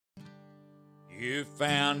You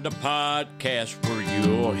found a podcast where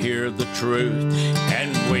you'll hear the truth,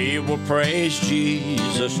 and we will praise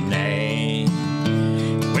Jesus' name.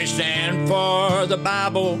 We stand for the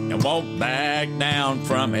Bible and won't back down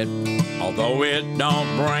from it, although it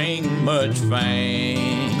don't bring much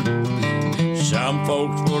fame. Some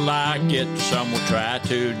folks will like it, some will try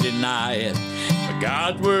to deny it, but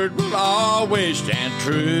God's word will always stand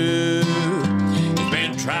true. It's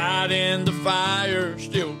been tried in the fire,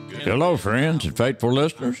 still good. Hello, friends and faithful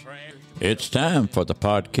listeners. It's time for the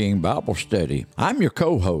Pod King Bible Study. I'm your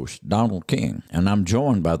co-host, Donald King, and I'm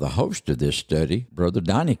joined by the host of this study, Brother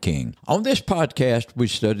Donnie King. On this podcast, we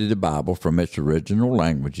study the Bible from its original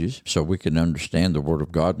languages so we can understand the Word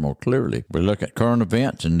of God more clearly. We look at current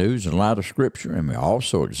events and news in light of Scripture, and we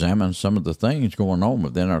also examine some of the things going on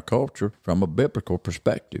within our culture from a biblical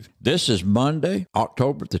perspective. This is Monday,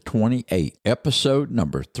 October the 28th, episode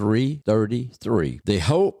number 333, The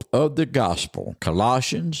Hope of the Gospel,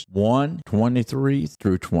 Colossians 1:23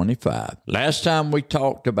 through 25. Last time we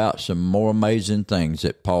talked about some more amazing things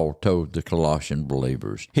that Paul told the Colossian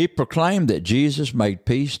believers. He proclaimed that Jesus made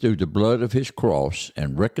peace through the blood of his cross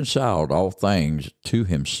and reconciled all things to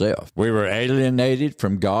himself. We were alienated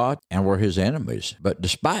from God and were his enemies, but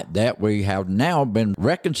despite that, we have now been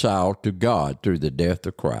reconciled to God through the death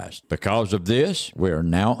of Christ. Because of this, we are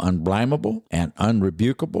now unblameable and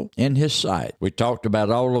unrebukable in his sight. We talked about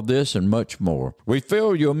all of this and much more. We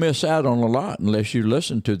feel you'll miss out on a lot unless you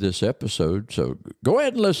listen to this episode, so go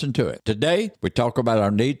ahead and listen to it. Today, we talk about our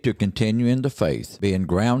need to continue in the faith, being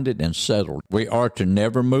grounded and settled. We are to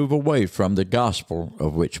never move away from the gospel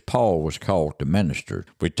of which Paul was called to minister.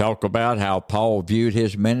 We talk about how Paul viewed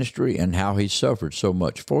his ministry and how he suffered so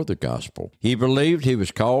much for the gospel. He believed he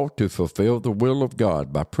was called to fulfill the will of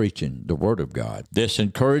God by preaching the word of God. This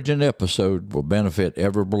encouraging episode will benefit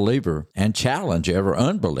every believer and challenge every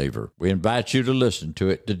unbeliever. We invite you to listen to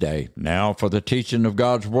it today. Now for the teaching of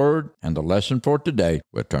God's Word and the lesson for today,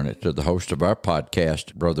 we'll turn it to the host of our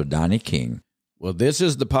podcast, Brother Donnie King. Well, this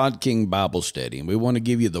is the Pod King Bible Study, and we want to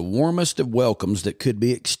give you the warmest of welcomes that could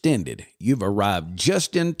be extended. You've arrived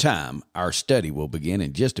just in time. Our study will begin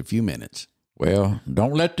in just a few minutes. Well,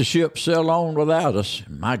 don't let the ship sail on without us.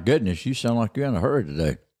 My goodness, you sound like you're in a hurry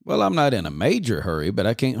today. Well, I'm not in a major hurry, but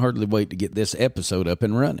I can't hardly wait to get this episode up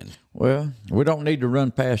and running. Well, we don't need to run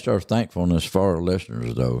past our thankfulness for our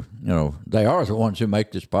listeners, though. You know, they are the ones who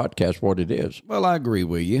make this podcast what it is. Well, I agree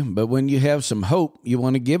with you, but when you have some hope, you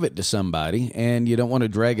want to give it to somebody, and you don't want to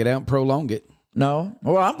drag it out and prolong it. No,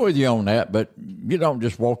 well, I'm with you on that, but you don't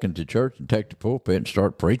just walk into church and take the pulpit and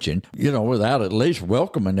start preaching, without at least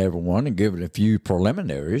welcoming everyone and giving a few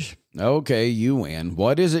preliminaries. Okay, you win.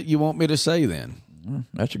 What is it you want me to say then?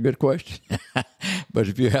 That's a good question. But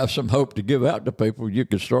if you have some hope to give out to people, you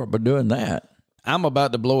can start by doing that. I'm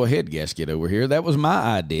about to blow a head gasket over here. That was my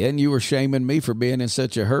idea, and you were shaming me for being in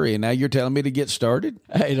such a hurry, and now you're telling me to get started?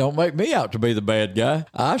 Hey, don't make me out to be the bad guy.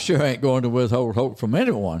 I sure ain't going to withhold hope from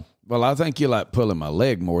anyone. Well, I think you like pulling my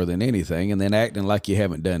leg more than anything and then acting like you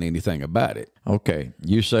haven't done anything about it. Okay,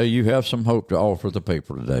 you say you have some hope to offer the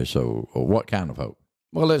people today, so what kind of hope?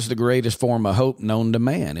 Well, it's the greatest form of hope known to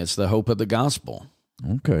man. It's the hope of the gospel.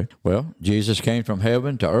 Okay. Well, Jesus came from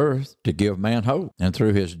heaven to earth to give man hope. And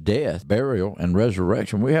through his death, burial, and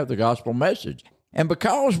resurrection, we have the gospel message. And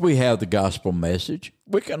because we have the gospel message,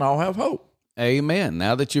 we can all have hope. Amen.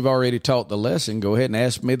 Now that you've already taught the lesson, go ahead and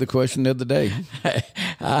ask me the question of the day.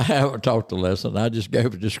 I haven't taught the lesson. I just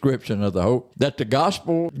gave a description of the hope that the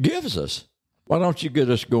gospel gives us. Why don't you get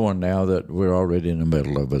us going now that we're already in the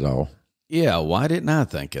middle of it all? Yeah, why didn't I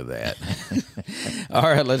think of that? All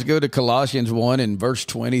right, let's go to Colossians 1 and verse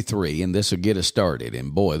 23, and this will get us started.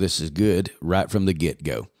 And boy, this is good right from the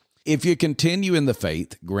get-go. If you continue in the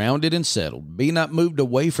faith, grounded and settled, be not moved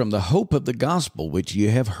away from the hope of the gospel which you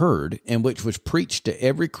have heard, and which was preached to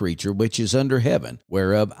every creature which is under heaven,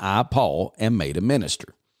 whereof I, Paul, am made a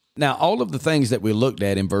minister. Now, all of the things that we looked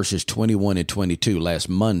at in verses 21 and 22 last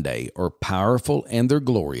Monday are powerful and they're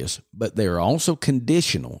glorious, but they are also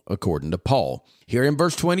conditional, according to Paul. Here in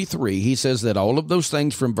verse 23, he says that all of those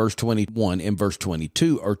things from verse 21 and verse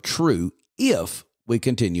 22 are true if we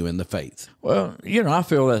continue in the faith. Well, I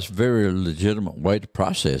feel that's a very legitimate way to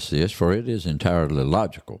process this, for it is entirely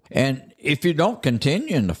logical. And if you don't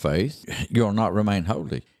continue in the faith, you'll not remain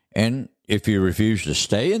holy. And if you refuse to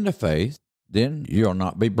stay in the faith, then you'll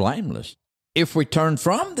not be blameless. If we turn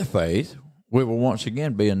from the faith, we will once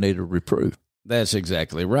again be in need of reproof. That's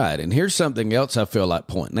exactly right. And here's something else I feel like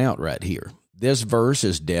pointing out right here. This verse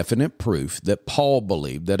is definite proof that Paul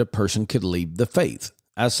believed that a person could leave the faith.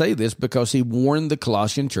 I say this because he warned the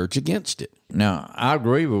Colossian church against it. Now, I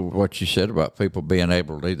agree with what you said about people being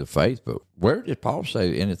able to leave the faith, but where did Paul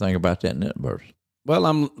say anything about that in that verse? Well,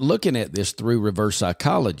 I'm looking at this through reverse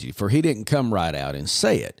psychology, for he didn't come right out and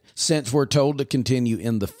say it. Since we're told to continue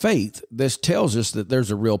in the faith, this tells us that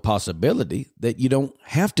there's a real possibility that you don't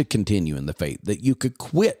have to continue in the faith, that you could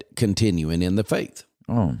quit continuing in the faith.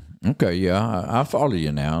 Oh, okay, yeah, I follow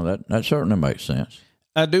you now. That certainly makes sense.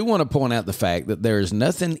 I do want to point out the fact that there is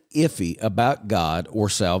nothing iffy about God or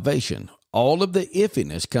salvation. All of the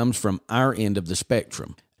iffiness comes from our end of the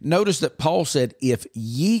spectrum. Notice that Paul said, if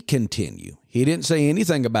ye continue. He didn't say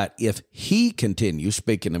anything about if he continues,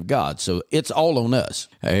 speaking of God. So it's all on us.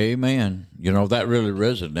 Amen. You know, that really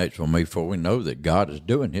resonates with me, for we know that God is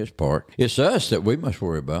doing his part. It's us that we must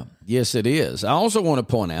worry about. Yes, it is. I also want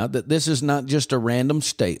to point out that this is not just a random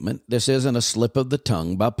statement. This isn't a slip of the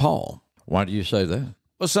tongue by Paul. Why do you say that?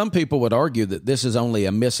 Well, some people would argue that this is only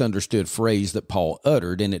a misunderstood phrase that Paul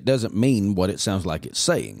uttered, and it doesn't mean what it sounds like it's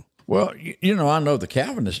saying. Well, you know, I know the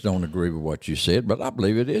Calvinists don't agree with what you said, but I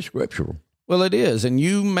believe it is scriptural. Well, it is, and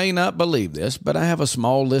you may not believe this, but I have a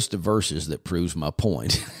small list of verses that proves my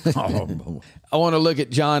point. I want to look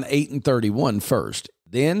at John 8:31 first.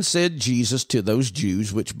 Then said Jesus to those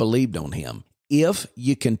Jews which believed on him, if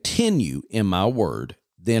you continue in my word,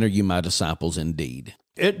 then are you my disciples indeed.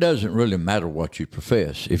 It doesn't really matter what you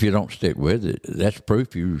profess. If you don't stick with it, that's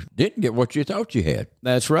proof you didn't get what you thought you had.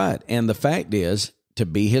 That's right, and the fact is, to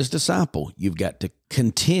be his disciple, you've got to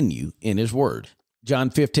continue in his word. John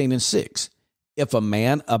 15:6, if a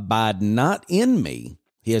man abide not in me,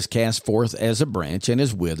 he is cast forth as a branch and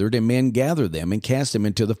is withered, and men gather them and cast them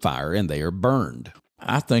into the fire, and they are burned.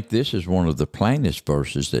 I think this is one of the plainest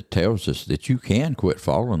verses that tells us that you can quit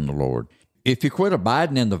following the Lord. If you quit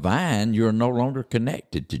abiding in the vine, you're no longer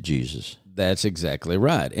connected to Jesus. That's exactly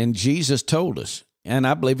right. And Jesus told us, and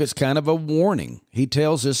I believe it's kind of a warning. He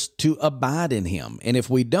tells us to abide in him. And if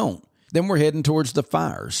we don't, then we're heading towards the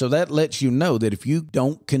fire. So that lets you know that if you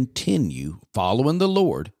don't continue following the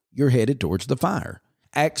Lord, you're headed towards the fire.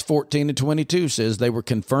 Acts 14:22 says they were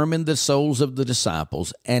confirming the souls of the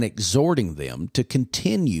disciples and exhorting them to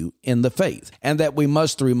continue in the faith, and that we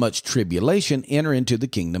must through much tribulation enter into the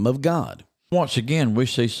kingdom of God. Once again, we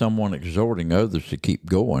see someone exhorting others to keep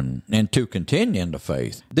going and to continue in the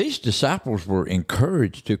faith. These disciples were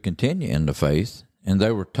encouraged to continue in the faith, and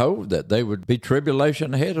they were told that there would be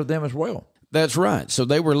tribulation ahead of them as well. That's right. So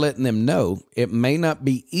they were letting them know it may not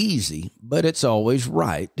be easy, but it's always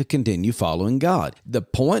right to continue following God. The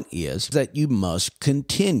point is that you must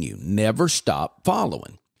continue, never stop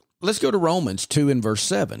following. Let's go to Romans 2 and verse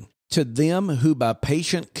 7. To them who by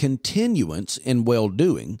patient continuance in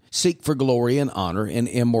well-doing seek for glory and honor and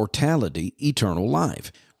immortality, eternal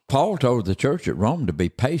life. Paul told the church at Rome to be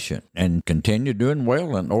patient and continue doing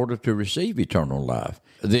well in order to receive eternal life.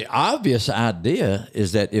 The obvious idea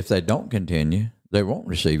is that if they don't continue, they won't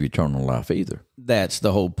receive eternal life either. That's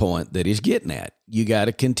the whole point that he's getting at. You got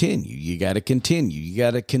to continue. You got to continue. You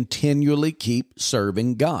got to continually keep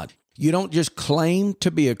serving God. You don't just claim to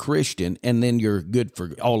be a Christian and then you're good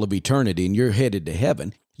for all of eternity and you're headed to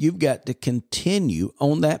heaven. You've got to continue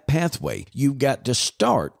on that pathway. You've got to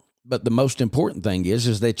start, but the most important thing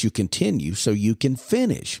is that you continue so you can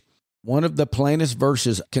finish. One of the plainest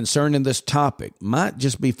verses concerning this topic might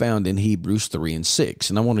just be found in Hebrews 3 and 6,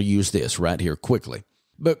 and I want to use this right here quickly.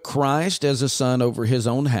 But Christ as a son over his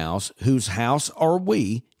own house, whose house are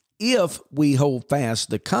we, if we hold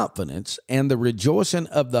fast the confidence and the rejoicing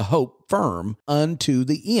of the hope firm unto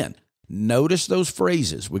the end. Notice those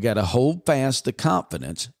phrases. We got to hold fast the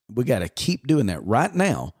confidence. We got to keep doing that right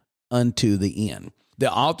now unto the end.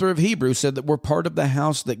 The author of Hebrews said that we're part of the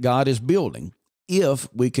house that God is building if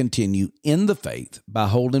we continue in the faith by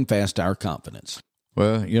holding fast our confidence.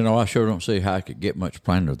 Well, you know, I sure don't see how I could get much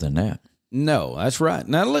plainer than that. No, that's right.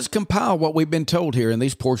 Now let's compile what we've been told here in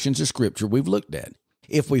these portions of Scripture we've looked at.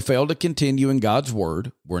 If we fail to continue in God's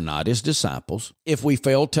word, we're not his disciples. If we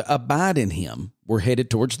fail to abide in him, we're headed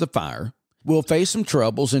towards the fire. We'll face some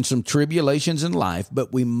troubles and some tribulations in life,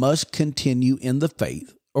 but we must continue in the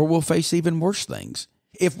faith, or we'll face even worse things.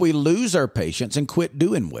 If we lose our patience and quit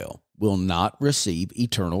doing well, we'll not receive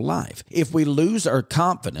eternal life. If we lose our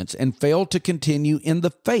confidence and fail to continue in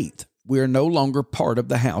the faith, we are no longer part of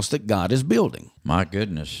the house that God is building. My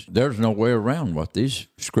goodness, there's no way around what these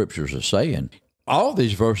scriptures are saying. All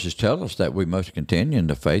these verses tell us that we must continue in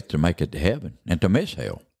the faith to make it to heaven and to miss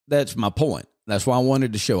hell. That's my point. That's why I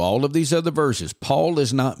wanted to show all of these other verses. Paul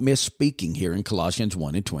is not misspeaking here in Colossians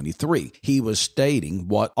 1 and 23. He was stating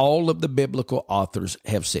what all of the biblical authors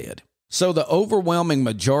have said. So the overwhelming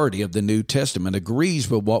majority of the New Testament agrees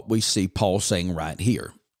with what we see Paul saying right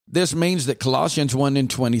here. This means that Colossians 1 and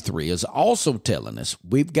 23 is also telling us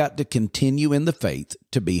we've got to continue in the faith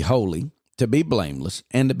to be holy, to be blameless,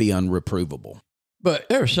 and to be unreprovable. But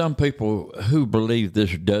there are some people who believe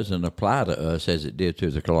this doesn't apply to us as it did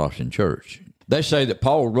to the Colossian church. They say that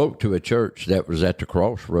Paul wrote to a church that was at the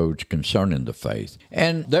crossroads concerning the faith,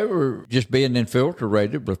 and they were just being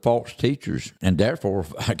infiltrated with false teachers and therefore,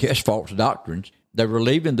 I guess, false doctrines. They were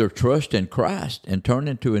leaving their trust in Christ and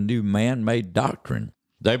turning to a new man-made doctrine.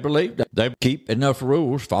 They believed that they keep enough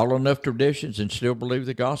rules, follow enough traditions, and still believe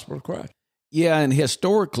the gospel of Christ. Yeah, and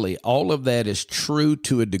historically, all of that is true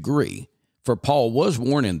to a degree. For Paul was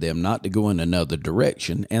warning them not to go in another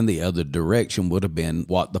direction, and the other direction would have been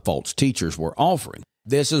what the false teachers were offering.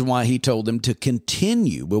 This is why he told them to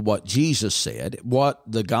continue with what Jesus said, what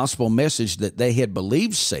the gospel message that they had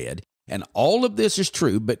believed said, and all of this is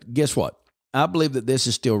true, but guess what? I believe that this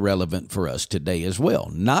is still relevant for us today as well,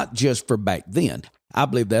 not just for back then. I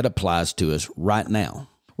believe that applies to us right now.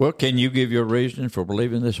 Well, can you give your reason for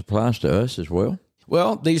believing this applies to us as well?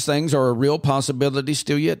 Well, these things are a real possibility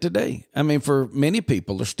still yet today. I mean, for many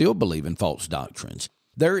people are still believing false doctrines.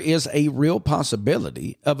 There is a real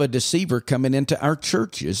possibility of a deceiver coming into our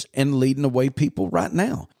churches and leading away people right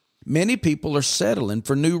now. Many people are settling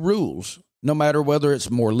for new rules. No matter whether it's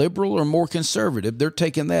more liberal or more conservative, they're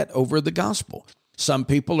taking that over the gospel. Some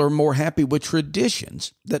people are more happy with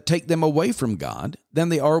traditions that take them away from God than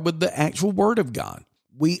they are with the actual Word of God.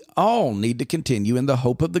 We all need to continue in the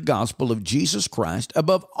hope of the gospel of Jesus Christ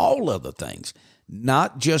above all other things,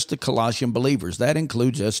 not just the Colossian believers. That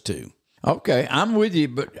includes us too. Okay, I'm with you,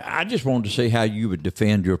 but I just wanted to see how you would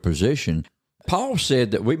defend your position. Paul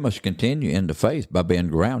said that we must continue in the faith by being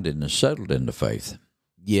grounded and settled in the faith.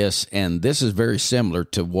 Yes, and this is very similar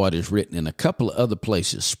to what is written in a couple of other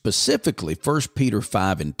places. Specifically, 1 Peter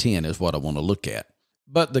 5 and 10 is what I want to look at.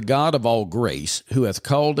 But the God of all grace, who hath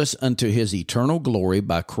called us unto his eternal glory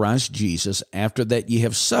by Christ Jesus, after that ye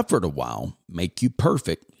have suffered a while, make you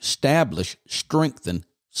perfect, establish, strengthen,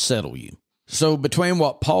 settle you. So between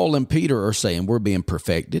what Paul and Peter are saying, we're being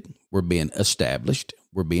perfected, we're being established,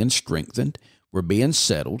 we're being strengthened, we're being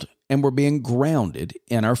settled, and we're being grounded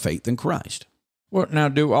in our faith in Christ. Well, now,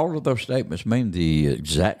 do all of those statements mean the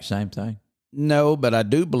exact same thing? No, but I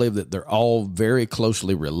do believe that they're all very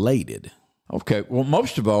closely related. Okay, well,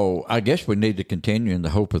 most of all, I guess we need to continue in the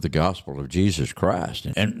hope of the gospel of Jesus Christ.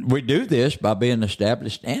 And we do this by being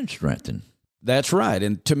established and strengthened. That's right.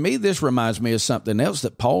 And to me, this reminds me of something else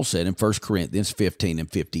that Paul said in 1 Corinthians 15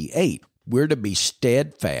 and 58. We're to be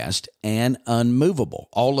steadfast and unmovable.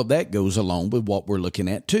 All of that goes along with what we're looking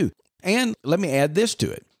at too. And let me add this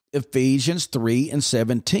to it. Ephesians 3 and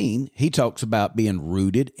 17, he talks about being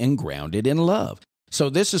rooted and grounded in love. So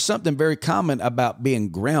this is something very common about being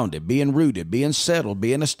grounded, being rooted, being settled,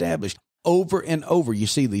 being established. Over and over, you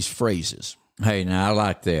see these phrases. Hey, now I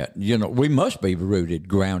like that. You know, we must be rooted,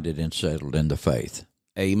 grounded, and settled in the faith.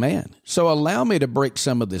 Amen. So allow me to break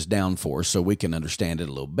some of this down for us so we can understand it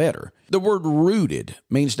a little better. The word rooted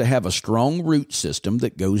means to have a strong root system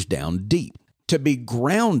that goes down deep. To be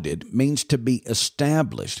grounded means to be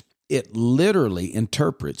established. It literally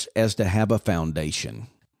interprets as to have a foundation.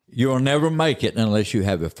 You'll never make it unless you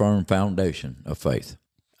have a firm foundation of faith.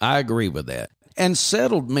 I agree with that. And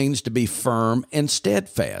settled means to be firm and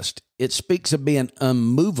steadfast. It speaks of being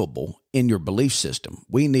unmovable in your belief system.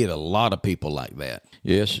 We need a lot of people like that.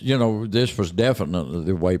 Yes, you know, this was definitely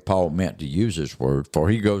the way Paul meant to use this word, for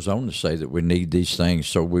he goes on to say that we need these things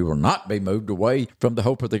so we will not be moved away from the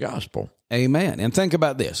hope of the gospel. Amen. And think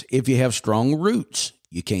about this. If you have strong roots,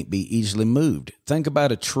 you can't be easily moved. Think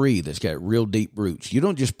about a tree that's got real deep roots. You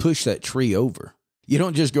don't just push that tree over. You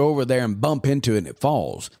don't just go over there and bump into it and it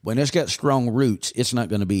falls. When it's got strong roots, it's not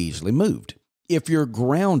going to be easily moved. If you're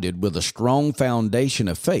grounded with a strong foundation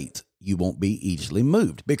of faith, you won't be easily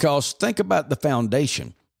moved. Because think about the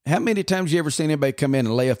foundation. How many times you ever seen anybody come in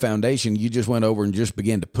and lay a foundation, you just went over and just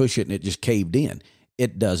began to push it and it just caved in?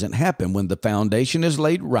 It doesn't happen. When the foundation is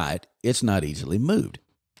laid right, it's not easily moved.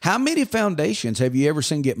 How many foundations have you ever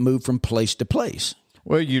seen get moved from place to place?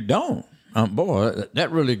 Well, you don't. Boy, that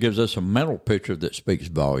really gives us a mental picture that speaks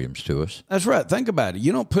volumes to us. That's right. Think about it.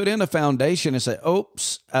 You don't put in a foundation and say,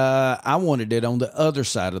 oops, I wanted it on the other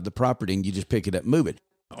side of the property, and you just pick it up and move it.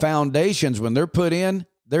 Foundations, when they're put in,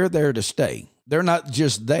 they're there to stay. They're not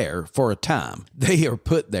just there for a time. They are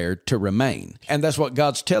put there to remain. And that's what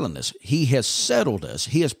God's telling us. He has settled us.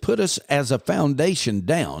 He has put us as a foundation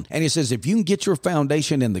down. And he says, if you can get your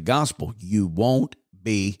foundation in the gospel, you won't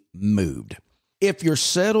be moved. If you're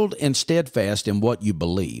settled and steadfast in what you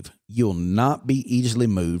believe, you'll not be easily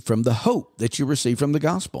moved from the hope that you receive from the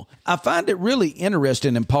gospel. I find it really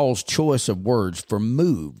interesting in Paul's choice of words for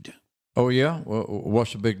moved. Oh, yeah? Well,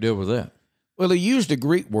 what's the big deal with that? Well, he used a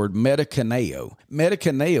Greek word, metakaneo.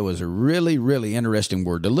 Metakaneo is a really, really interesting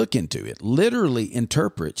word to look into. It literally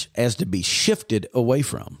interprets as to be shifted away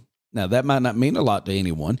from. Now, that might not mean a lot to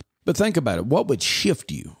anyone, but think about it. What would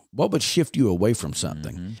shift you? What would shift you away from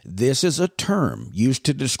something? Mm-hmm. This is a term used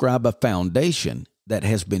to describe a foundation that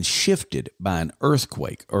has been shifted by an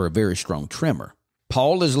earthquake or a very strong tremor.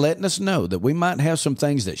 Paul is letting us know that we might have some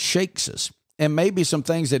things that shakes us and maybe some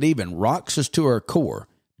things that even rocks us to our core,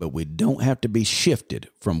 but we don't have to be shifted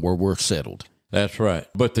from where we're settled. That's right.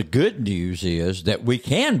 But the good news is that we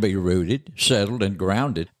can be rooted, settled, and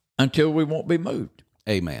grounded until we won't be moved.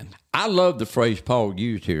 Amen. I love the phrase Paul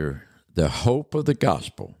used here, the hope of the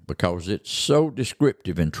gospel, because it's so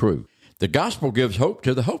descriptive and true. The gospel gives hope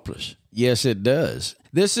to the hopeless. Yes, it does.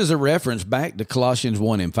 This is a reference back to Colossians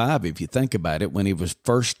 1 and 5, if you think about it, when he was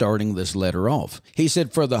first starting this letter off. He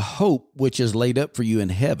said, "For the hope which is laid up for you in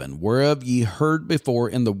heaven, whereof ye heard before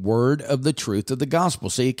in the word of the truth of the gospel."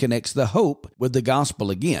 See, he connects the hope with the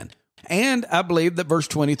gospel again. And I believe that verse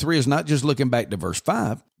 23 is not just looking back to verse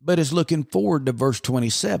 5, but is looking forward to verse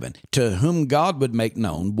 27, to whom God would make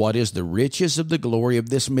known what is the riches of the glory of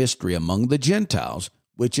this mystery among the Gentiles,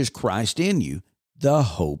 which is Christ in you, the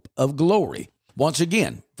hope of glory. Once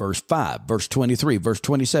again, verse 5, verse 23, verse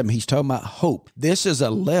 27, he's talking about hope. This is a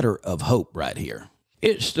letter of hope right here.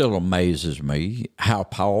 It still amazes me how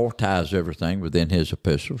Paul ties everything within his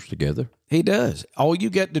epistles together. He does. All you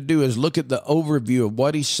got to do is look at the overview of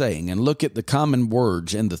what he's saying and look at the common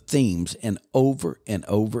words and the themes, and over and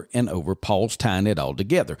over and over, Paul's tying it all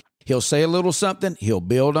together. He'll say a little something, he'll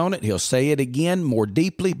build on it, he'll say it again more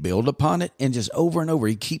deeply, build upon it, and just over and over,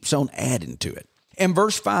 he keeps on adding to it. In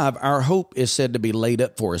verse 5, our hope is said to be laid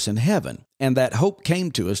up for us in heaven, and that hope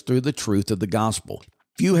came to us through the truth of the gospel.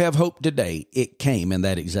 If you have hope today, it came in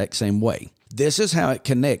that exact same way. This is how it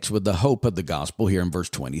connects with the hope of the gospel here in verse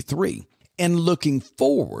 23. And looking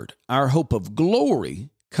forward, our hope of glory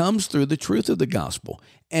comes through the truth of the gospel,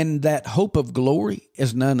 and that hope of glory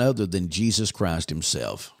is none other than Jesus Christ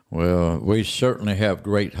himself. Well, we certainly have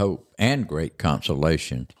great hope and great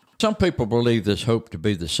consolation. Some people believe this hope to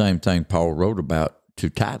be the same thing Paul wrote about to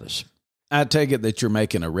Titus. I take it that you're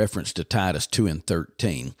making a reference to Titus 2 and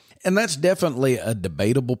 13, and that's definitely a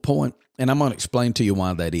debatable point, and I'm going to explain to you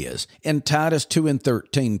why that is. In Titus 2 and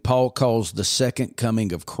 13, Paul calls the second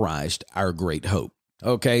coming of Christ our great hope.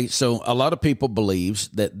 Okay, so a lot of people believes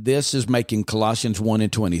that this is making Colossians 1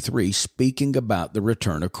 and 23 speaking about the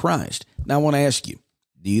return of Christ. Now, I want to ask you,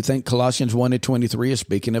 do you think Colossians 1 and 23 is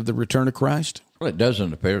speaking of the return of Christ? Well, it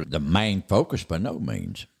doesn't appear the main focus by no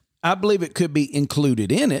means. I believe it could be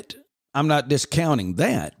included in it. I'm not discounting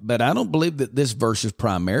that, but I don't believe that this verse is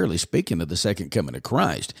primarily speaking of the second coming of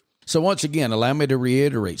Christ. So once again, allow me to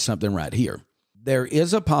reiterate something right here. There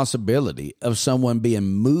is a possibility of someone being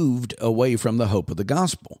moved away from the hope of the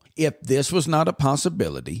gospel. If this was not a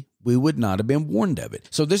possibility, we would not have been warned of it.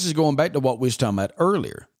 So this is going back to what we was talking about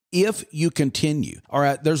earlier. If you continue, all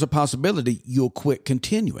right, there's a possibility you'll quit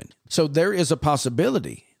continuing. So there is a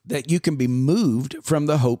possibility that you can be moved from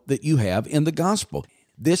the hope that you have in the gospel.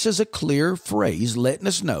 This is a clear phrase letting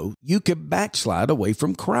us know you could backslide away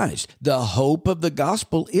from Christ. The hope of the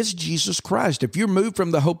gospel is Jesus Christ. If you're moved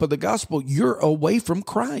from the hope of the gospel, you're away from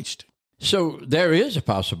Christ. So there is a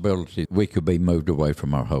possibility we could be moved away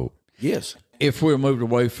from our hope. Yes. If we're moved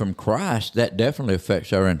away from Christ, that definitely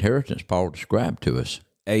affects our inheritance Paul described to us.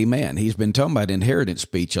 Amen. He's been talking about inheritance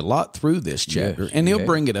speech a lot through this chapter, and he'll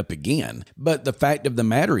bring it up again. But the fact of the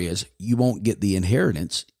matter is, you won't get the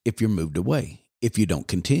inheritance if you're moved away, if you don't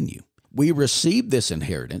continue. We receive this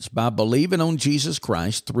inheritance by believing on Jesus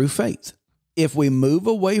Christ through faith. If we move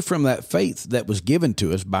away from that faith that was given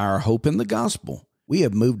to us by our hope in the gospel, we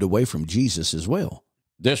have moved away from Jesus as well.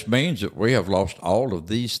 This means that we have lost all of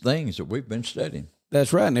these things that we've been studying.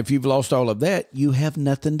 That's right. And if you've lost all of that, you have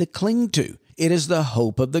nothing to cling to. It is the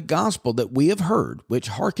hope of the gospel that we have heard,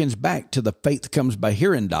 which harkens back to the faith comes by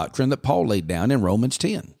hearing doctrine that Paul laid down in Romans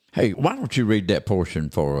 10. Hey, why don't you read that portion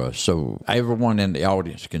for us so everyone in the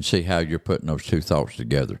audience can see how you're putting those two thoughts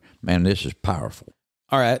together? Man, this is powerful.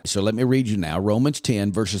 All right, so let me read you now Romans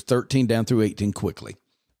 10, verses 13 down through 18 quickly.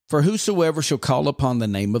 For whosoever shall call upon the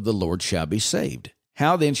name of the Lord shall be saved.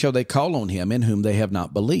 How then shall they call on him in whom they have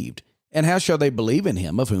not believed? And how shall they believe in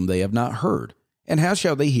him of whom they have not heard? And how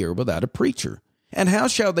shall they hear without a preacher? And how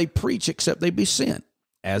shall they preach except they be sent?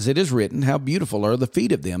 As it is written, how beautiful are the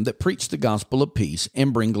feet of them that preach the gospel of peace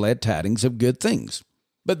and bring glad tidings of good things.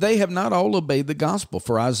 But they have not all obeyed the gospel.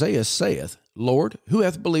 For Isaiah saith, Lord, who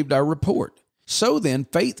hath believed our report? So then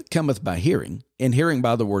faith cometh by hearing, and hearing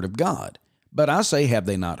by the word of God. But I say, have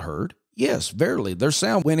they not heard? Yes, verily, their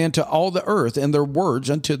sound went into all the earth, and their words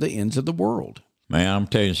unto the ends of the world. Man, I'm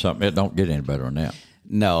telling you something, it don't get any better than that.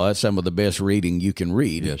 No, that's some of the best reading you can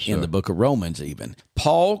read in the book of Romans even.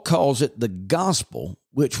 Paul calls it the gospel,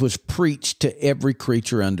 which was preached to every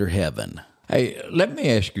creature under heaven. Hey, let me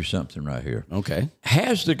ask you something right here. Okay.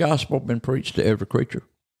 Has the gospel been preached to every creature?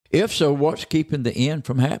 If so, what's keeping the end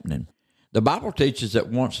from happening? The Bible teaches that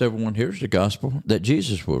once everyone hears the gospel, that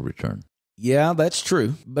Jesus will return. Yeah, that's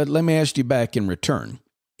true. But let me ask you back in return.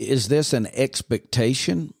 Is this an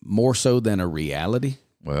expectation more so than a reality?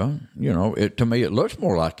 Well, to me, it looks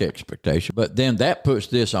more like expectation, but then that puts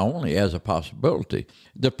this only as a possibility.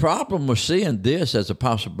 The problem with seeing this as a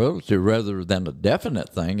possibility rather than a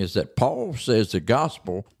definite thing is that Paul says the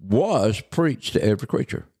gospel was preached to every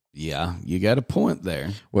creature. Yeah, you got a point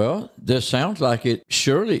there. Well, this sounds like it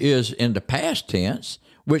surely is in the past tense,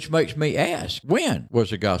 which makes me ask, when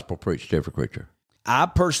was the gospel preached to every creature? I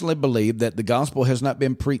personally believe that the gospel has not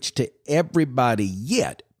been preached to everybody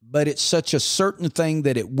yet, but it's such a certain thing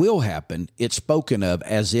that it will happen. It's spoken of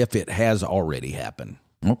as if it has already happened.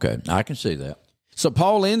 Okay, I can see that. So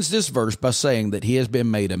Paul ends this verse by saying that he has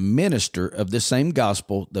been made a minister of the same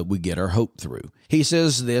gospel that we get our hope through. He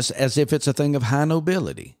says this as if it's a thing of high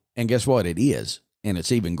nobility. And guess what? It is. And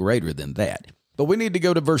it's even greater than that. But we need to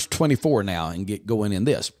go to verse 24 now and get going in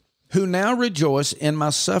this. Who now rejoice in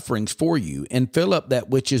my sufferings for you, and fill up that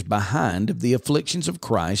which is behind of the afflictions of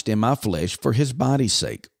Christ in my flesh for his body's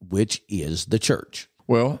sake, which is the church.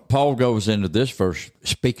 Well, Paul goes into this verse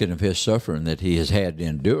speaking of his suffering that he has had to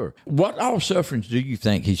endure. What all sufferings do you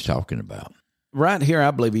think he's talking about? Right here,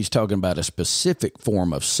 I believe he's talking about a specific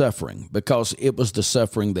form of suffering because it was the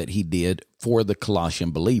suffering that he did for the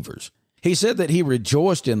Colossian believers. He said that he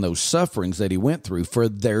rejoiced in those sufferings that he went through for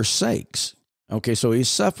their sakes. Okay, so he's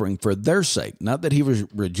suffering for their sake. Not that he was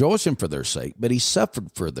rejoicing for their sake, but he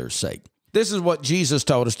suffered for their sake. This is what Jesus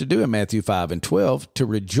taught us to do in Matthew 5:12, to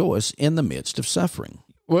rejoice in the midst of suffering.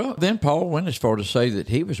 Well, then Paul went as far to say that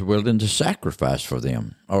he was willing to sacrifice for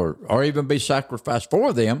them, or even be sacrificed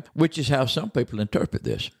for them, which is how some people interpret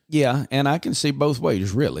this. Yeah, and I can see both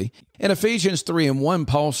ways, really. In Ephesians 3:1,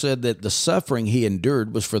 Paul said that the suffering he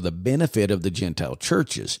endured was for the benefit of the Gentile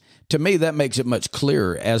churches. To me, that makes it much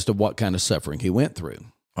clearer as to what kind of suffering he went through.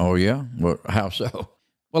 Oh, yeah? Well, how so?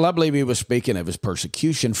 Well, I believe he was speaking of his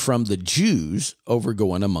persecution from the Jews over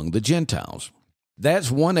going among the Gentiles.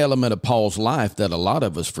 That's one element of Paul's life that a lot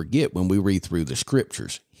of us forget when we read through the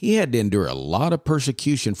scriptures. He had to endure a lot of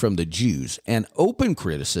persecution from the Jews and open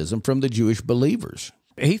criticism from the Jewish believers.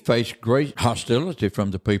 He faced great hostility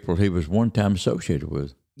from the people he was one time associated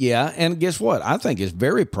with. Yeah, and guess what? I think it's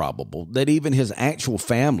very probable that even his actual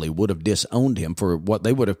family would have disowned him for what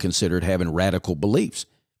they would have considered having radical beliefs.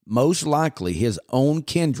 Most likely, his own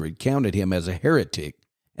kindred counted him as a heretic,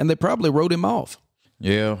 and they probably wrote him off.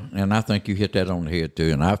 Yeah, and I think you hit that on the head, too,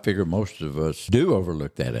 and I figure most of us do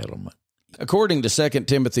overlook that element. According to 2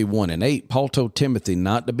 Timothy 1:8, Paul told Timothy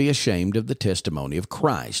not to be ashamed of the testimony of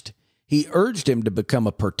Christ. He urged him to become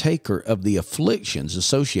a partaker of the afflictions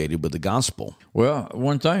associated with the gospel. Well,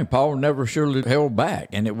 one thing, Paul never surely held back,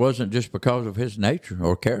 and it wasn't just because of his nature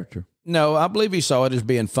or character. No, I believe he saw it as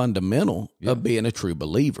being fundamental of being a true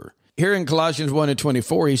believer. Here in Colossians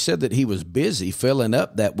 1:24, he said that he was busy filling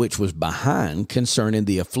up that which was behind concerning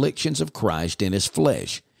the afflictions of Christ in his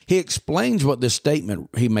flesh. He explains what this statement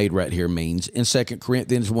he made right here means in 2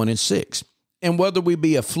 Corinthians 1:6. And whether we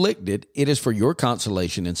be afflicted, it is for your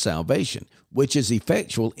consolation and salvation, which is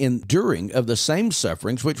effectual enduring of the same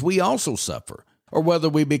sufferings which we also suffer. Or whether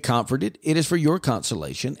we be comforted, it is for your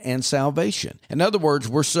consolation and salvation. In other words,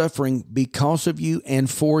 we're suffering because of you and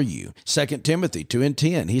for you. 2 Timothy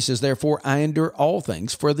 2:10, he says, therefore I endure all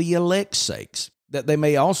things for the elect's sakes, that they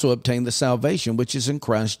may also obtain the salvation which is in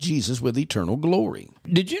Christ Jesus with eternal glory.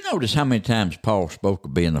 Did you notice how many times Paul spoke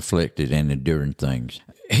of being afflicted and enduring things?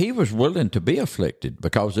 He was willing to be afflicted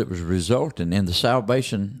because it was resulting in the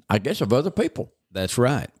salvation, I guess, of other people. That's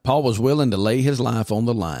right. Paul was willing to lay his life on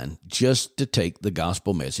the line just to take the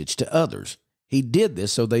gospel message to others. He did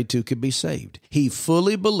this so they too could be saved. He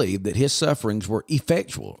fully believed that his sufferings were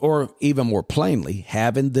effectual, or even more plainly,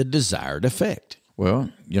 having the desired effect.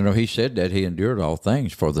 Well, he said that he endured all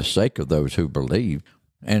things for the sake of those who believe.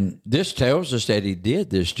 And this tells us that he did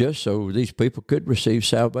this just so these people could receive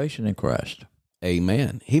salvation in Christ.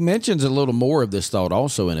 Amen. He mentions a little more of this thought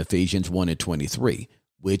also in Ephesians 1:23,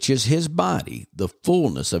 which is his body, the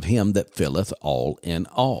fullness of him that filleth all in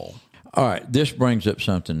all. All right, this brings up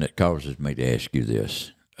something that causes me to ask you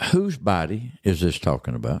this. Whose body is this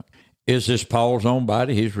talking about? Is this Paul's own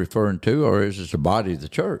body he's referring to, or is this the body of the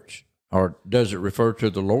church? Or does it refer to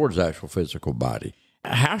the Lord's actual physical body?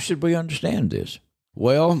 How should we understand this?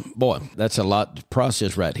 Well, boy, that's a lot to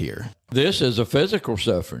process right here. This is a physical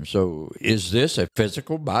suffering. So is this a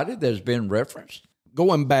physical body that has been referenced?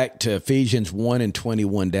 Going back to Ephesians 1 and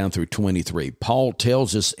 21 down through 23, Paul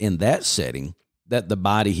tells us in that setting that the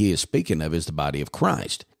body he is speaking of is the body of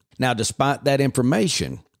Christ. Now, despite that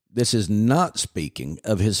information, this is not speaking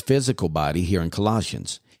of his physical body here in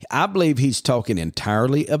Colossians. I believe he's talking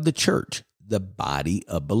entirely of the church, the body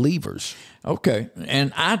of believers. Okay,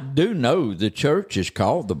 and I do know the church is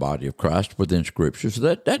called the body of Christ within Scripture, so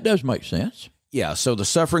that does make sense. Yeah, so the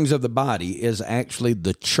sufferings of the body is actually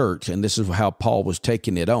the church, and this is how Paul was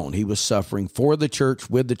taking it on. He was suffering for the church,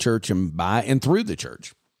 with the church, and by and through the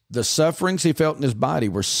church. The sufferings he felt in his body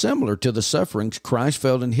were similar to the sufferings Christ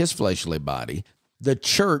felt in his fleshly body. The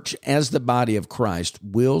church, as the body of Christ,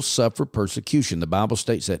 will suffer persecution. The Bible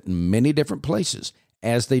states that in many different places.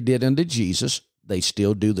 As they did unto Jesus, they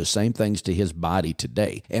still do the same things to his body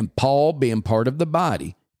today. And Paul, being part of the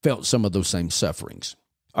body, felt some of those same sufferings.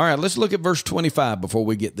 All right, let's look at verse 25 before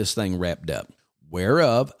we get this thing wrapped up.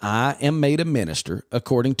 Whereof I am made a minister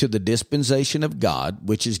according to the dispensation of God,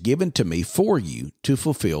 which is given to me for you to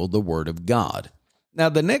fulfill the word of God. Now,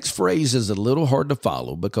 the next phrase is a little hard to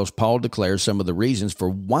follow because Paul declares some of the reasons for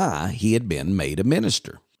why he had been made a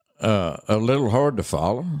minister. A little hard to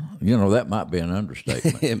follow. You know, that might be an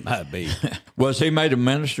understatement. It might be. Was he made a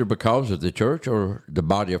minister because of the church or the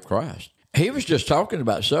body of Christ? He was just talking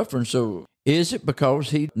about suffering, so is it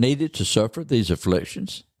because he needed to suffer these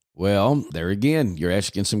afflictions? Well, there again, you're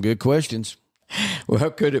asking some good questions.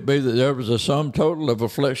 Well, could it be that there was a sum total of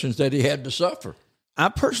afflictions that he had to suffer? I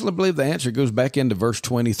personally believe the answer goes back into verse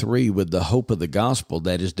 23 with the hope of the gospel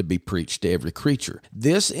that is to be preached to every creature.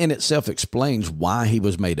 This in itself explains why he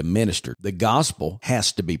was made a minister. The gospel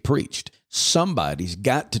has to be preached. Somebody's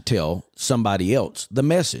got to tell somebody else the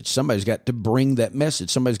message. Somebody's got to bring that message.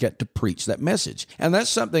 Somebody's got to preach that message. And that's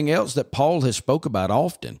something else that Paul has spoke about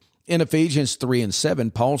often. In Ephesians 3 and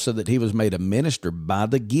 7, Paul said that he was made a minister by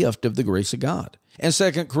the gift of the grace of God. In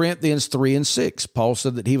 2 Corinthians 3 and 6, Paul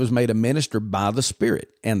said that he was made a minister by the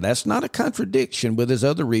Spirit. And that's not a contradiction with his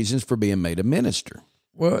other reasons for being made a minister.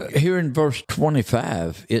 Well, here in verse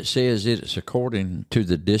 25, it says it's according to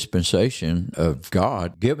the dispensation of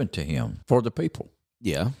God given to him for the people.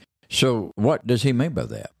 Yeah. So what does he mean by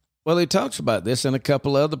that? Well, he talks about this in a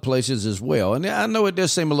couple other places as well. And I know it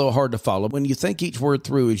does seem a little hard to follow. When you think each word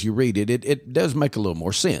through as you read it, it does make a little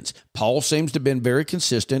more sense. Paul seems to have been very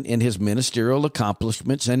consistent in his ministerial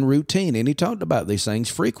accomplishments and routine, and he talked about these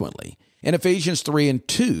things frequently. In Ephesians 3 and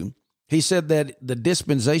 2, he said that the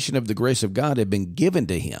dispensation of the grace of God had been given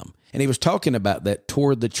to him, and he was talking about that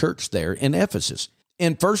toward the church there in Ephesus.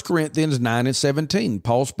 In 1 Corinthians 9 and 17,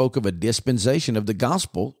 Paul spoke of a dispensation of the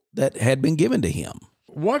gospel that had been given to him.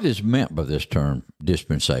 What is meant by this term,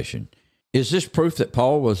 dispensation? Is this proof that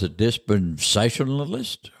Paul was a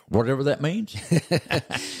dispensationalist, whatever that means?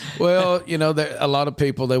 Well, you know, a lot of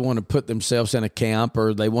people, they want to put themselves in a camp,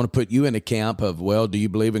 or they want to put you in a camp of, well, do you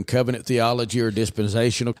believe in covenant theology or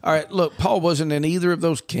dispensational? All right, look, Paul wasn't in either of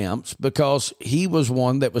those camps because he was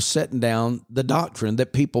one that was setting down the doctrine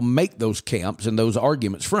that people make those camps and those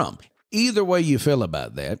arguments from. Either way you feel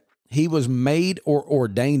about that, he was made or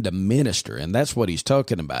ordained a minister, and that's what he's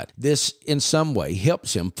talking about. This, in some way,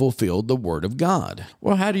 helps him fulfill the word of God.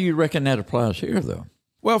 Well, how do you reckon that applies here, though?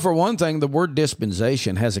 Well, for one thing, the word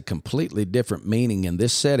dispensation has a completely different meaning in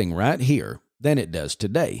this setting right here than it does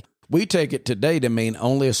today. We take it today to mean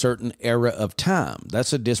only a certain era of time.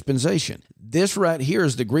 That's a dispensation. This right here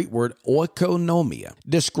is the Greek word oikonomia,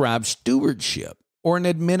 describes stewardship or an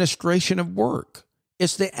administration of work.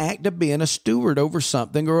 It's the act of being a steward over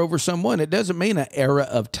something or over someone. It doesn't mean an era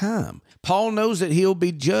of time. Paul knows that he'll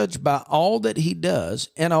be judged by all that he does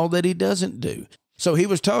and all that he doesn't do. So he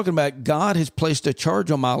was talking about God has placed a charge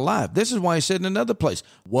on my life. This is why he said in another place,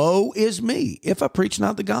 woe is me if I preach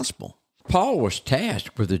not the gospel. Paul was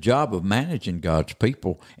tasked with the job of managing God's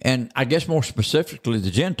people, and I guess more specifically the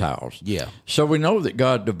Gentiles. Yeah. So we know that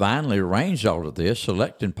God divinely arranged all of this,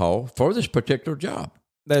 selecting Paul for this particular job.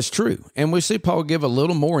 That's true. And we see Paul give a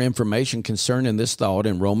little more information concerning this thought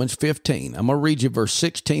in Romans 15. I'm going to read you verse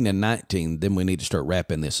 16 and 19, then we need to start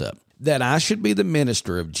wrapping this up. That I should be the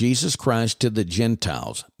minister of Jesus Christ to the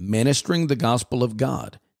Gentiles, ministering the gospel of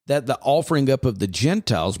God, that the offering up of the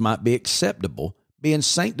Gentiles might be acceptable, being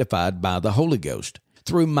sanctified by the Holy Ghost.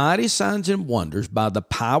 through mighty signs and wonders by the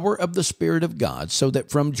power of the Spirit of God, so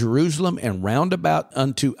that from Jerusalem and round about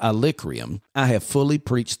unto Illyricum I have fully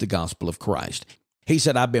preached the gospel of Christ. He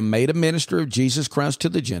said, I've been made a minister of Jesus Christ to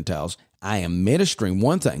the Gentiles. I am ministering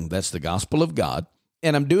one thing, that's the gospel of God.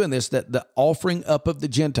 And I'm doing this, that the offering up of the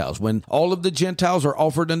Gentiles, when all of the Gentiles are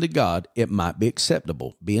offered unto God, it might be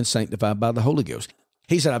acceptable, being sanctified by the Holy Ghost.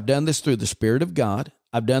 He said, I've done this through the Spirit of God.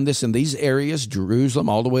 I've done this in these areas, Jerusalem,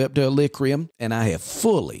 all the way up to Illyricum, and I have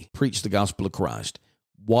fully preached the gospel of Christ.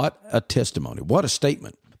 What a testimony. What a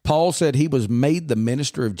statement. Paul said he was made the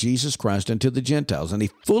minister of Jesus Christ unto the Gentiles, and he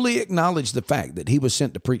fully acknowledged the fact that he was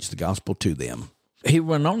sent to preach the gospel to them. He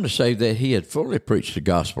went on to say that he had fully preached the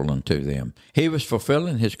gospel unto them. He was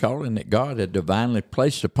fulfilling his calling that God had divinely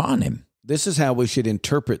placed upon him. This is how we should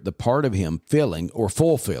interpret the part of him filling or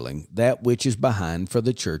fulfilling that which is behind for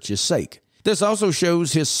the church's sake. This also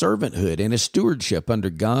shows his servanthood and his stewardship under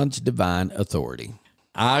God's divine authority.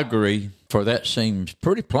 I agree, for that seems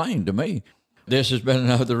pretty plain to me. This has been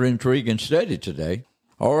another intriguing study today.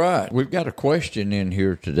 All right, we've got a question in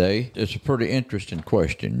here today. It's a pretty interesting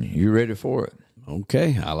question. You ready for it?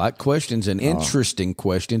 Okay, I like questions, and interesting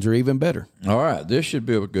questions are even better. All right, this should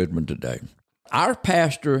be a good one today. Our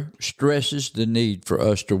pastor stresses the need for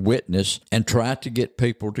us to witness and try to get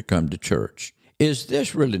people to come to church. Is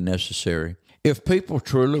this really necessary? If people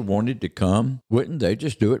truly wanted to come, wouldn't they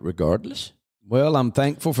just do it regardless? Well, I'm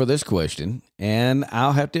thankful for this question, and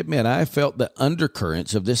I'll have to admit I have felt the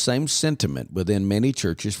undercurrents of this same sentiment within many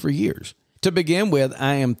churches for years. To begin with,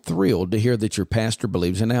 I am thrilled to hear that your pastor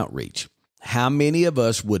believes in outreach. How many of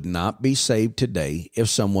us would not be saved today if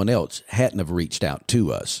someone else hadn't have reached out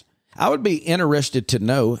to us? I would be interested to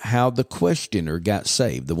know how the questioner got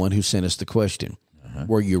saved, the one who sent us the question.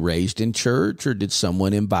 Were you raised in church, or did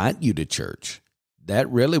someone invite you to church? That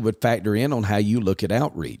really would factor in on how you look at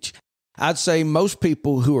outreach. I'd say most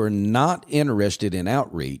people who are not interested in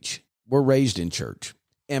outreach were raised in church,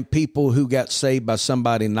 and people who got saved by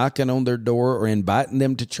somebody knocking on their door or inviting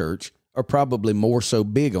them to church are probably more so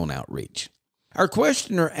big on outreach. Our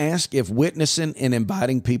questioner asked if witnessing and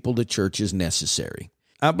inviting people to church is necessary.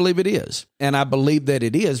 I believe it is, and I believe that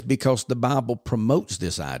it is because the Bible promotes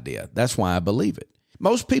this idea. That's why I believe it.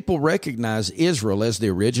 Most people recognize Israel as the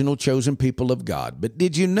original chosen people of God, but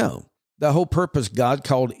did you know the whole purpose God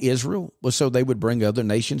called Israel was so they would bring other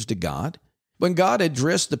nations to God? When God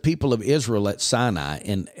addressed the people of Israel at Sinai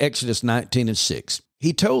in Exodus 19:6,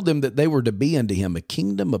 he told them that they were to be unto him a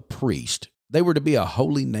kingdom of priests. They were to be a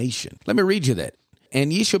holy nation. Let me read you that.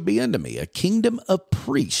 And ye shall be unto me a kingdom of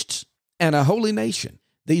priests and a holy nation.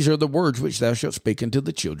 These are the words which thou shalt speak unto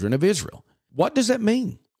the children of Israel. What does that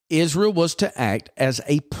mean? Israel was to act as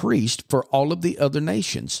a priest for all of the other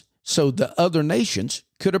nations, so the other nations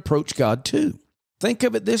could approach God too. Think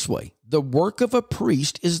of it this way. The work of a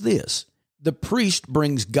priest is this. The priest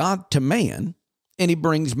brings God to man, and he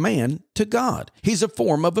brings man to God. He's a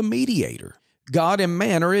form of a mediator. God and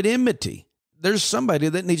man are at enmity. There's somebody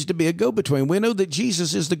that needs to be a go-between. We know that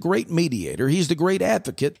Jesus is the great mediator. He's the great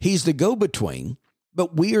advocate. He's the go-between.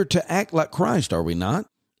 But we are to act like Christ, are we not?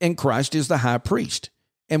 And Christ is the high priest,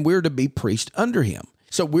 and we're to be priest under him.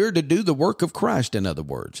 So we're to do the work of Christ, in other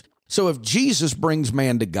words. So if Jesus brings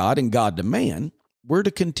man to God and God to man, we're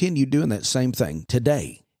to continue doing that same thing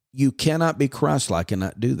today. You cannot be Christ-like and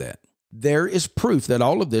not do that. There is proof that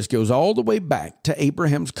all of this goes all the way back to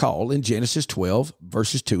Abraham's call in Genesis 12,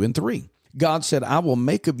 verses 2 and 3. God said, I will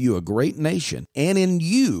make of you a great nation, and in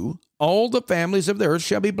you all the families of the earth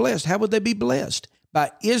shall be blessed. How would they be blessed?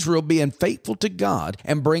 By Israel being faithful to God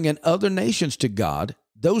and bringing other nations to God.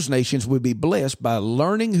 Those nations would be blessed by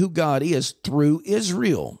learning who God is through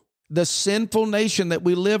Israel. The sinful nation that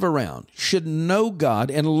we live around should know God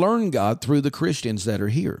and learn God through the Christians that are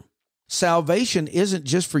here. Salvation isn't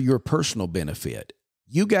just for your personal benefit.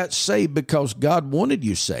 You got saved because God wanted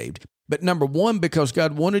you saved. But number one, because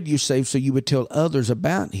God wanted you saved so you would tell others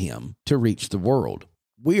about him to reach the world.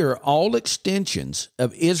 We are all extensions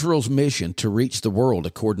of Israel's mission to reach the world,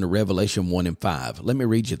 according to Revelation 1 and 5. Let me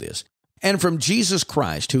read you this. And from Jesus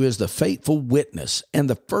Christ, who is the faithful witness and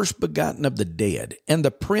the first begotten of the dead and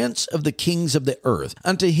the prince of the kings of the earth,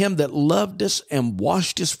 unto him that loved us and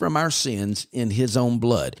washed us from our sins in his own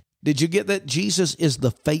blood. Did you get that? Jesus is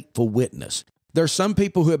the faithful witness. There are some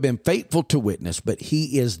people who have been faithful to witness, but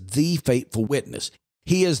he is the faithful witness.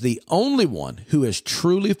 He is the only one who has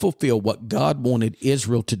truly fulfilled what God wanted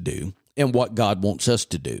Israel to do and what God wants us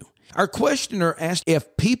to do. Our questioner asked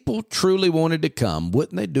if people truly wanted to come,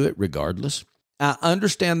 wouldn't they do it regardless? I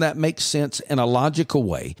understand that makes sense in a logical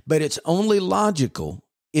way, but it's only logical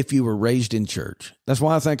if you were raised in church. That's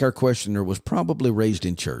why I think our questioner was probably raised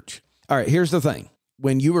in church. All right, here's the thing.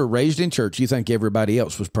 When you were raised in church, you think everybody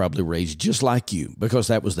else was probably raised just like you because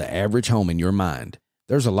that was the average home in your mind.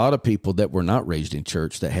 There's a lot of people that were not raised in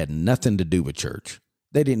church that had nothing to do with church.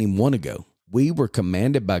 They didn't even want to go. We were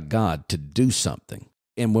commanded by God to do something.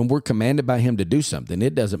 And when we're commanded by him to do something,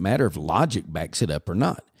 it doesn't matter if logic backs it up or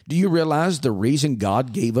not. Do you realize the reason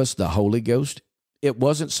God gave us the Holy Ghost? It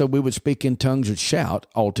wasn't so we would speak in tongues or shout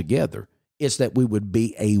altogether. It's that we would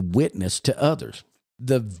be a witness to others.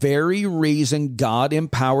 The very reason God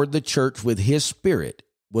empowered the church with his Spirit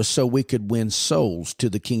was so we could win souls to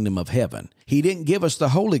the kingdom of heaven. He didn't give us the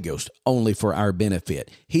Holy Ghost only for our benefit.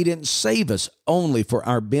 He didn't save us only for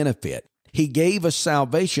our benefit. He gave us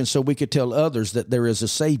salvation so we could tell others that there is a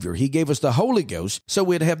Savior. He gave us the Holy Ghost so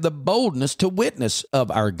we'd have the boldness to witness of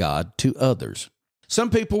our God to others. Some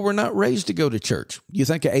people were not raised to go to church. You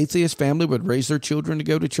think an atheist family would raise their children to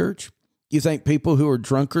go to church? You think people who are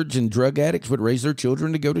drunkards and drug addicts would raise their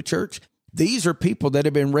children to go to church? These are people that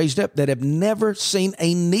have been raised up that have never seen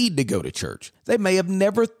a need to go to church. They may have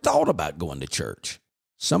never thought about going to church.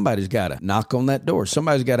 Somebody's got to knock on that door.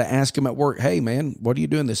 Somebody's got to ask them at work, hey, man, what are you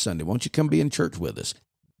doing this Sunday? Why don't you come be in church with us?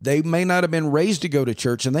 They may not have been raised to go to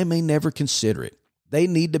church, and they may never consider it. They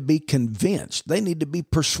need to be convinced. They need to be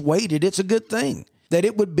persuaded it's a good thing, that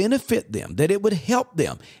it would benefit them, that it would help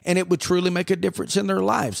them, and it would truly make a difference in their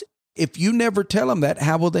lives. If you never tell them that,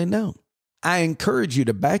 how will they know? I encourage you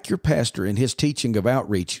to back your pastor in his teaching of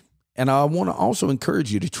outreach, and I want to also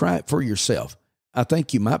encourage you to try it for yourself. I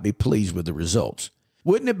think you might be pleased with the results.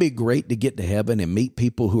 Wouldn't it be great to get to heaven and meet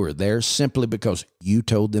people who are there simply because you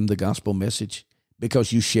told them the gospel message,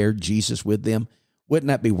 because you shared Jesus with them? Wouldn't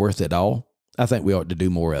that be worth it all? I think we ought to do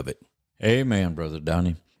more of it. Amen, Brother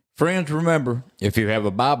Donnie. Friends, remember, if you have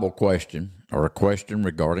a Bible question or a question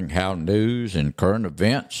regarding how news and current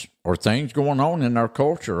events or things going on in our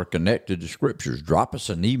culture are connected to Scriptures, drop us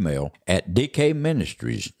an email at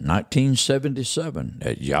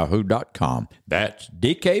dkministries1977@yahoo.com. That's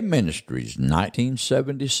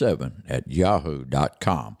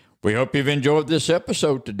dkministries1977@yahoo.com. We hope you've enjoyed this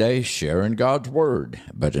episode today, sharing God's Word.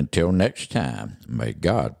 But until next time, may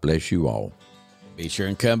God bless you all. Be sure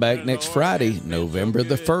and come back next Friday, November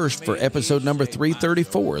the 1st, for episode number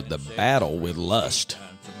 334, The Battle with Lust.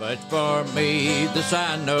 But for me, this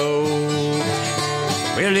I know,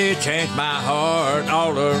 really changed my heart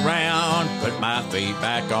all around. Put my feet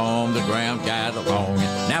back on the ground, got along.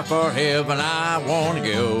 Now for heaven I want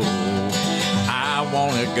to go. I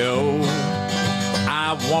want to go.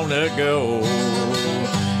 I want to go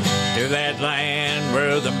to that land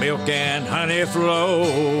where the milk and honey flow.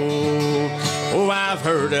 Oh, I've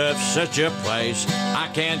heard of such a place. I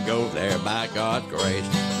can't go there by God's grace.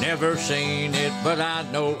 Never seen it, but I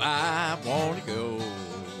know I want to go.